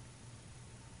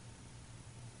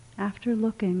 After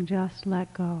looking, just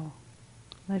let go.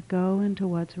 Let go into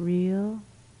what's real,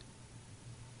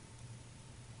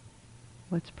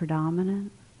 what's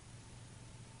predominant.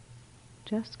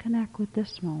 Just connect with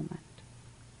this moment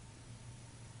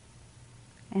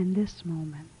and this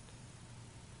moment.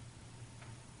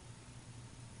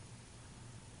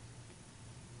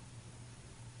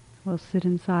 We'll sit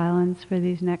in silence for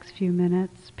these next few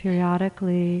minutes.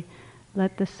 Periodically,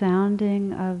 let the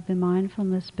sounding of the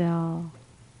mindfulness bell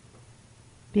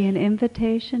be an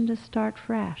invitation to start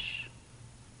fresh,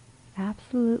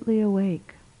 absolutely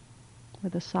awake,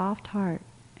 with a soft heart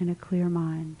and a clear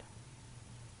mind.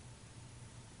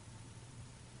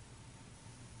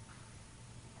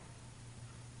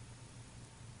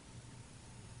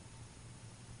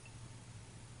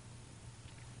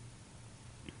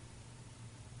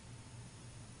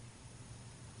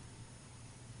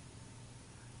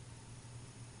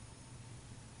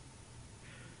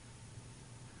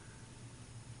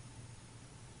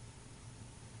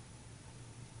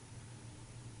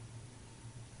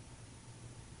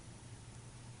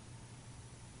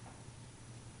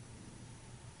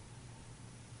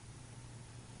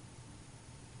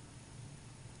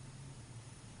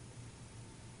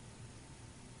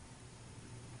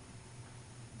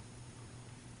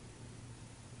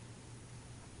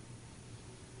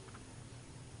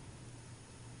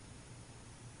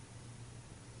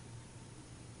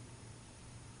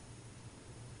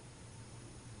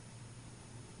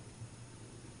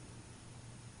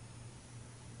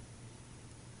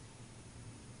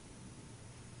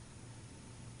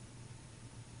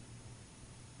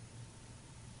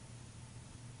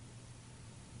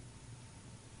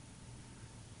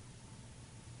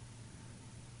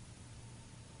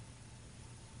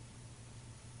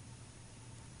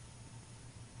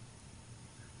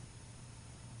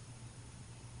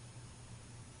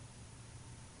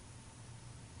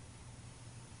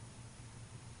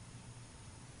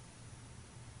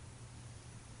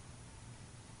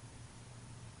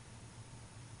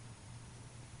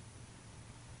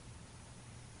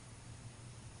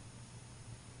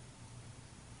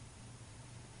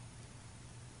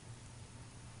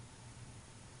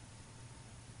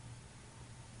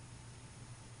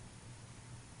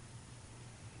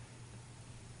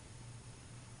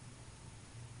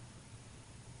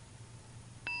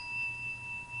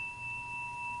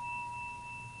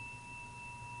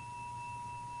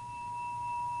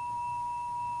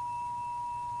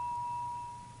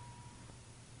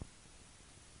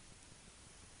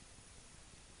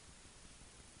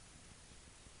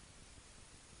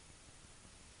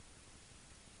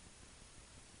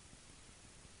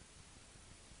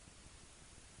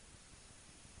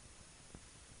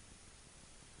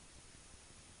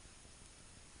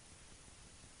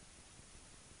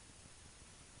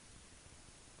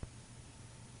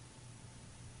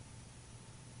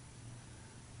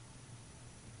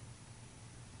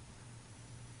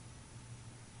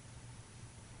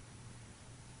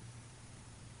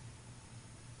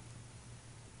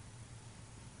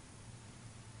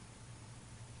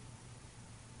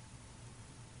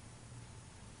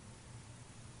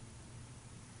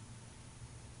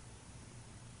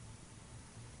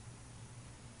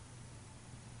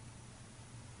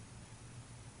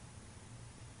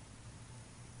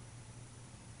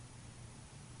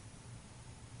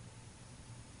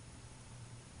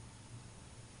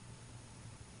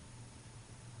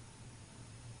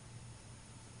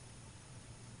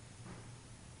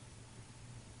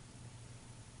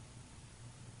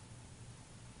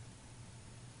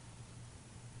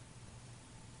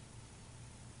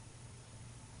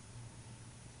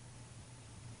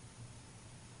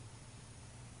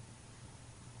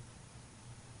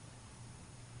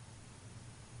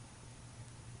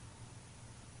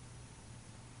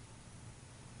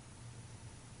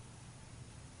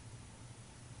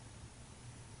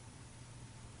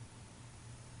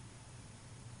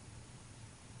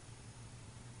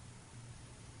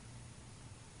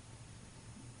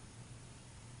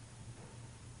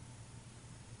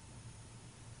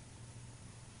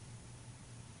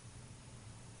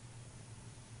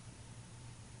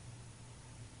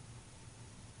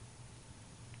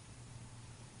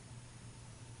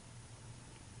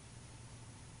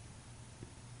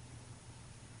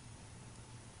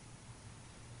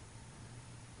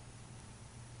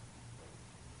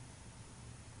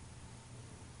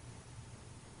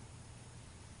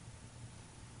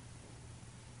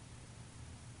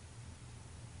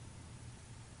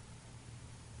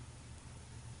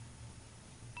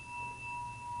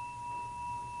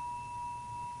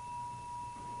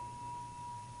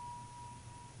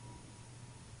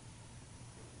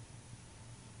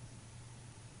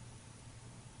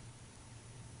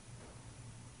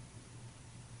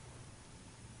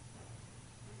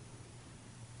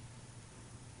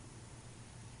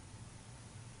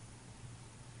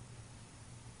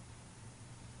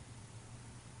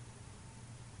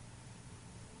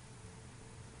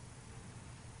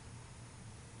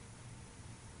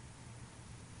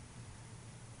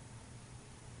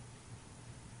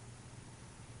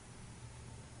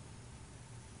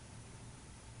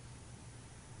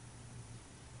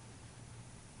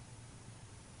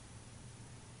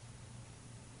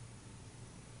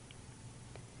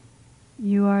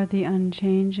 You are the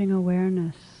unchanging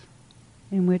awareness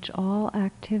in which all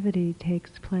activity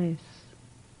takes place.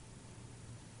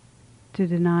 To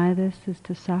deny this is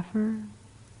to suffer.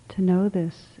 To know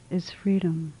this is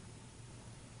freedom.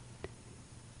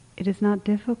 It is not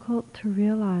difficult to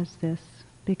realize this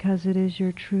because it is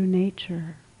your true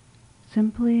nature.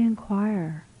 Simply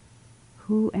inquire,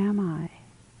 who am I?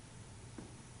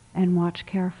 And watch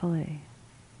carefully.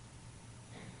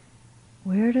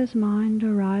 Where does mind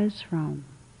arise from?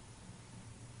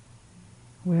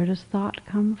 Where does thought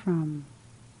come from?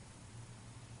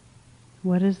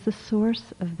 What is the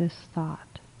source of this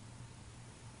thought?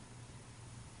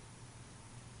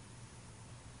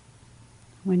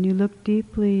 When you look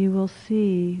deeply, you will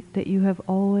see that you have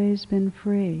always been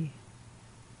free,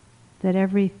 that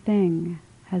everything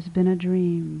has been a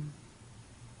dream.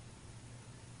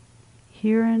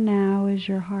 Here and now is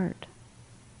your heart.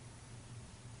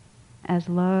 As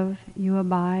love, you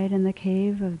abide in the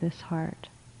cave of this heart,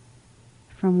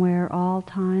 from where all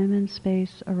time and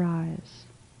space arise.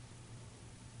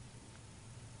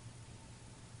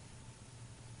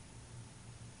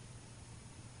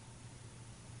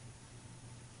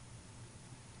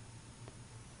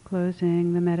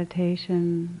 Closing the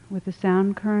meditation with the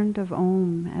sound current of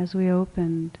Om as we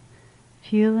opened,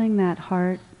 feeling that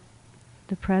heart,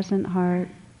 the present heart,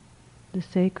 the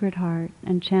sacred heart,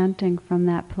 and chanting from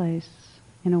that place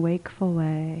in a wakeful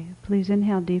way. Please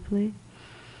inhale deeply.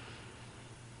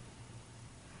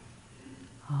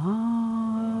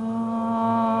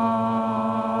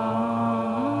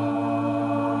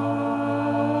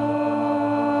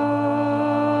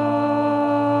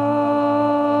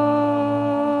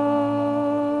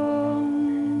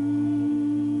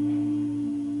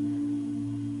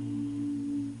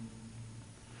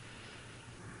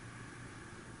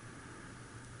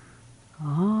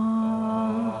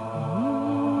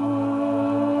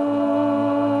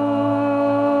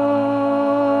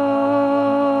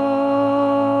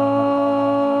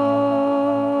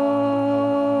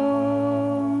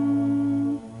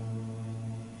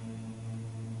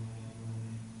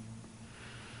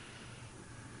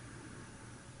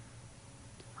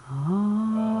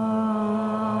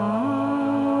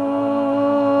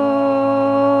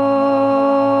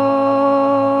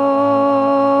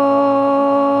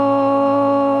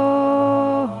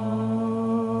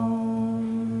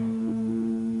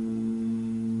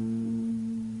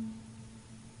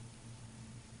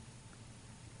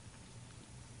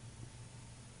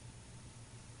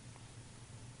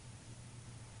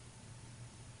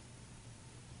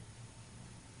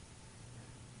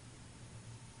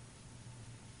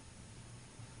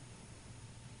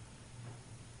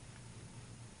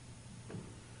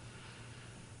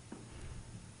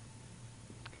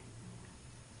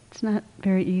 It's not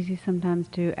very easy sometimes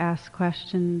to ask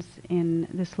questions in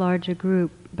this larger group,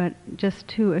 but just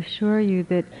to assure you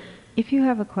that if you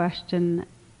have a question,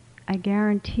 I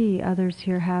guarantee others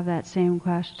here have that same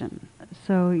question.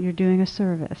 So you're doing a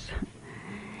service.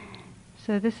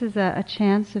 So this is a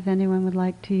chance if anyone would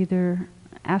like to either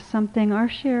ask something or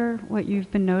share what you've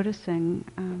been noticing,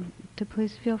 to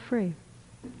please feel free.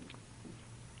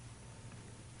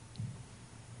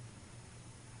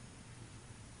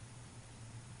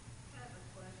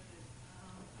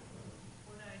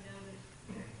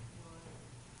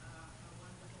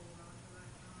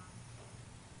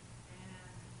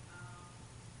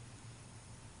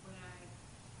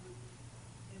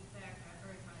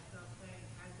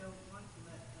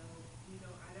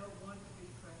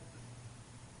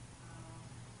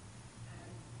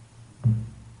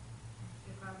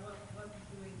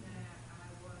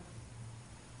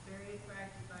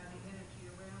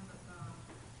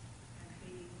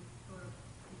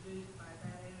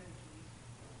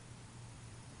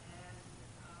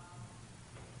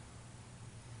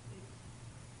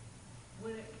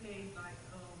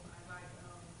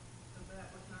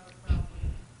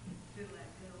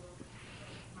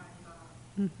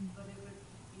 Mm-hmm. But if it's,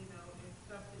 it's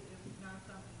something, if it's not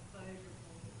something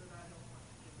pleasurable, then I don't want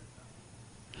to give it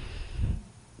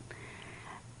something.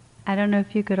 I don't know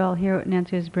if you could all hear what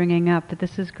Nancy was bringing up, but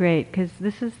this is great, because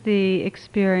this is the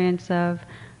experience of,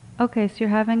 okay, so you're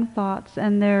having thoughts,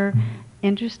 and they're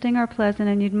interesting or pleasant,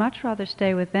 and you'd much rather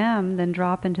stay with them than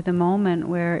drop into the moment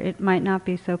where it might not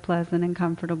be so pleasant and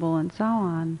comfortable and so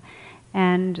on.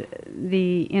 And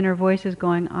the inner voice is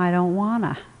going, I don't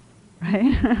wanna,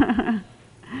 right?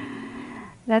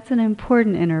 That's an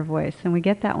important inner voice, and we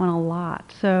get that one a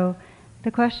lot. So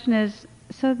the question is,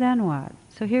 so then what?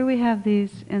 So here we have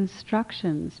these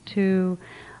instructions to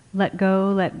let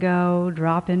go,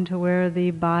 drop into where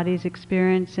the body's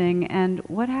experiencing, and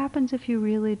what happens if you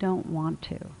really don't want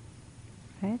to,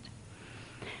 right?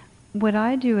 what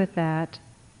I do with that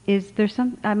is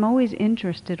I'm always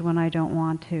interested when I don't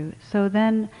want to. So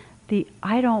then the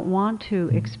I don't want to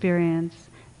experience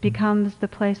becomes the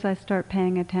place I start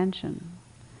paying attention.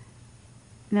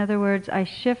 In other words, I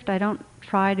shift, I don't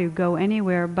try to go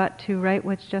anywhere but to right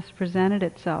what's just presented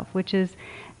itself, which is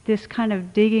this kind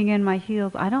of digging in my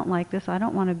heels. I don't like this, I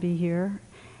don't want to be here.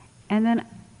 And then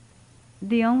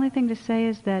the only thing to say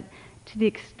is that to the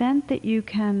extent that you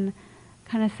can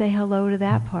kind of say hello to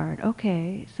that part,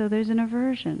 okay, so there's an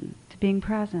aversion to being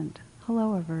present.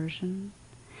 Hello, aversion.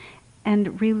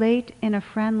 And relate in a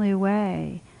friendly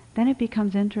way, then it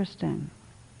becomes interesting.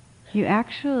 You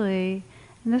actually,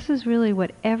 and this is really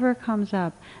whatever comes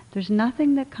up, there's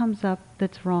nothing that comes up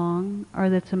that's wrong or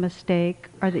that's a mistake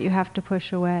or that you have to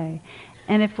push away.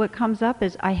 And if what comes up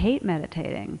is, I hate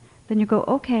meditating, then you go,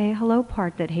 okay, hello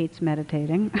part that hates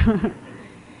meditating.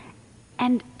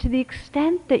 And to the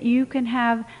extent that you can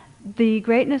have the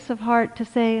greatness of heart to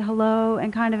say hello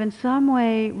and kind of in some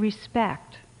way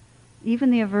respect, even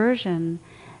the aversion,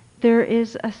 there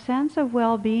is a sense of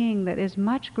well-being that is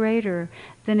much greater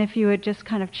than if you had just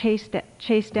kind of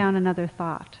chased down another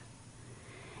thought.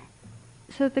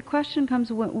 So the question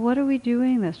comes, what are we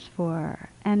doing this for?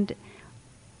 And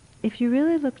if you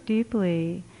really look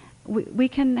deeply, we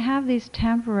can have these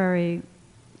temporary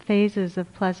phases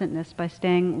of pleasantness by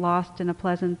staying lost in a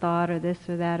pleasant thought or this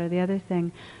or that or the other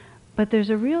thing. But there's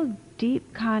a real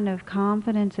deep kind of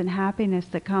confidence and happiness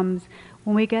that comes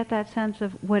when we get that sense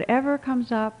of whatever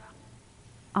comes up,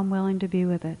 I'm willing to be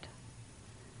with it.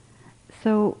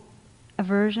 So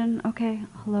aversion, okay,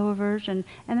 hello aversion,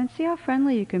 and then see how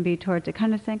friendly you can be towards it,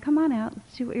 kind of saying, come on out,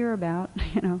 let's see what you're about,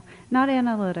 not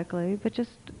analytically, but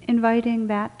just inviting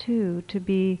that too to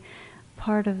be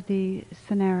part of the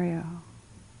scenario.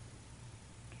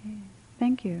 Okay,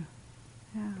 thank you.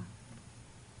 Yeah.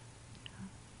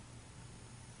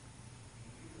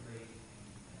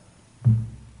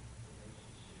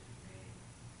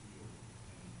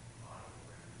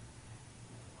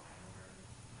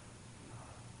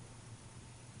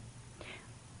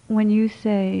 When you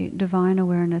say divine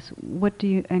awareness, what do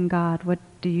you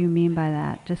mean by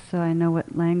that? Just so I know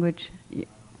what language.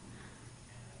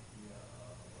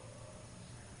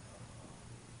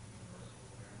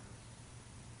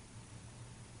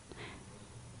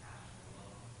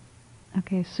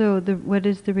 Okay, so what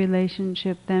is the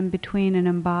relationship then between an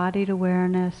embodied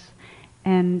awareness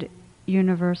and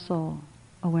universal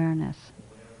awareness?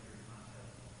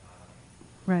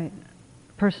 Right.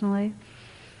 Personally?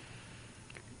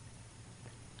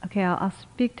 Okay, I'll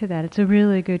speak to that. It's a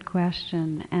really good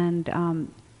question.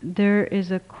 And there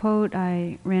is a quote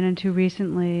I ran into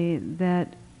recently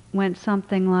that went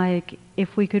something like,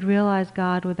 if we could realize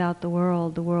God without the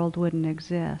world wouldn't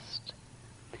exist.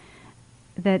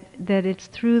 That it's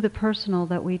through the personal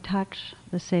that we touch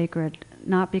the sacred,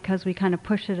 not because we kind of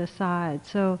push it aside.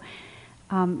 So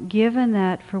given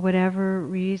that for whatever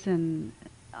reason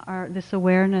this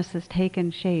awareness has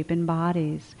taken shape in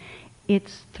bodies,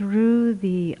 it's through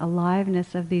the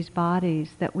aliveness of these bodies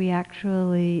that we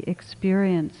actually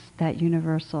experience that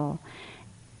universal.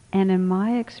 And in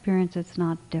my experience, it's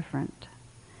not different.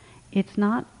 It's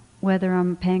not whether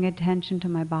I'm paying attention to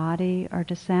my body or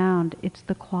to sound, it's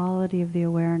the quality of the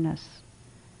awareness.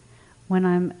 When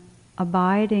I'm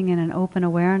abiding in an open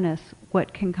awareness,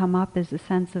 what can come up is a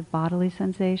sense of bodily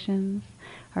sensations,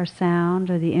 or sound,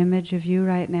 or the image of you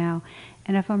right now.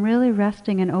 And if I'm really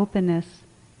resting in openness,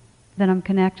 then I'm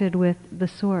connected with the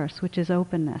source, which is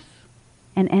openness.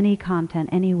 And any content,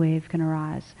 any wave can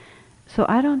arise. So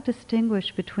I don't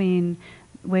distinguish between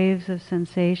waves of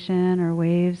sensation or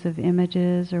waves of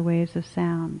images or waves of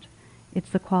sound. It's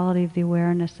the quality of the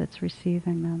awareness that's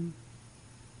receiving them.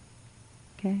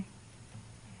 Okay?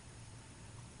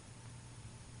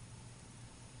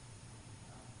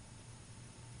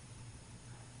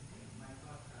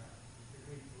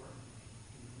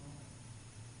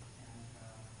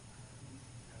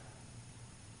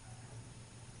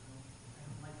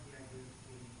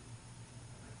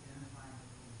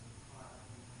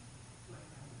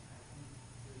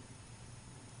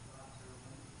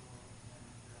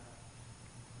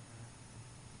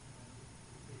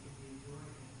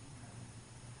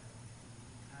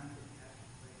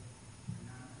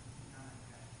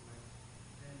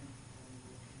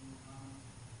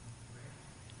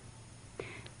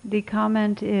 The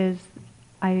comment is,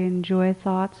 I enjoy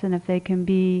thoughts, and if they can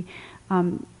be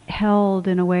held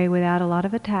in a way without a lot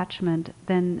of attachment,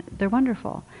 then they're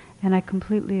wonderful. And I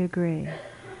completely agree.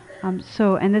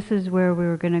 And this is where we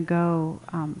were going to go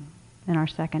in our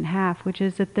second half, which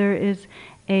is that there is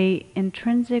a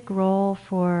intrinsic role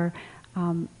for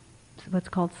what's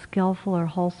called skillful or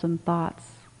wholesome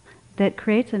thoughts that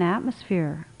creates an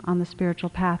atmosphere on the spiritual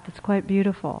path that's quite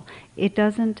beautiful.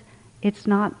 It's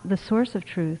not the source of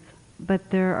truth,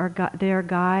 but there are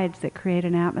guides that create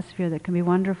an atmosphere that can be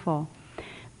wonderful.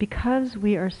 Because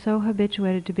we are so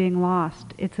habituated to being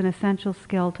lost, it's an essential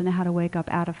skill to know how to wake up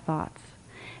out of thoughts.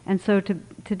 And so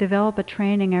to develop a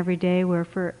training every day where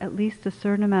for at least a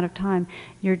certain amount of time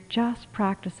you're just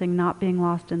practicing not being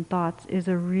lost in thoughts is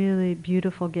a really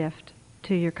beautiful gift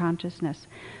to your consciousness.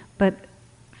 But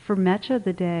for Mecha of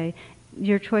the day,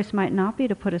 your choice might not be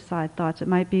to put aside thoughts. It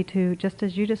might be to, just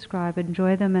as you describe,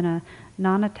 enjoy them in a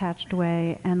non-attached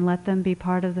way and let them be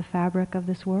part of the fabric of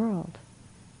this world.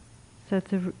 So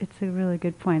it's a really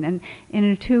good point. And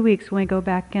in 2 weeks, when we go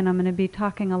back in, I'm going to be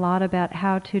talking a lot about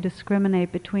how to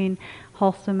discriminate between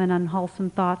wholesome and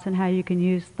unwholesome thoughts and how you can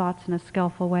use thoughts in a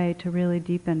skillful way to really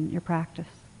deepen your practice.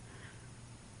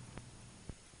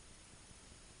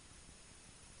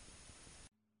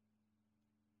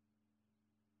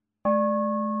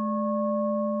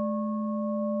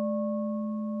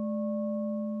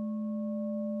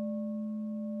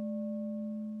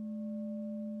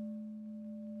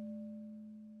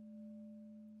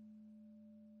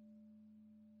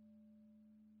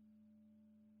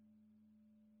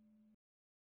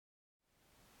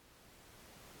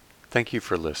 Thank you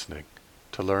for listening.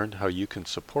 To learn how you can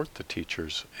support the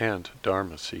teachers and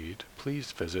Dharma Seed,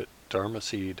 please visit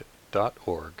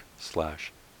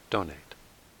dharmaseed.org/donate.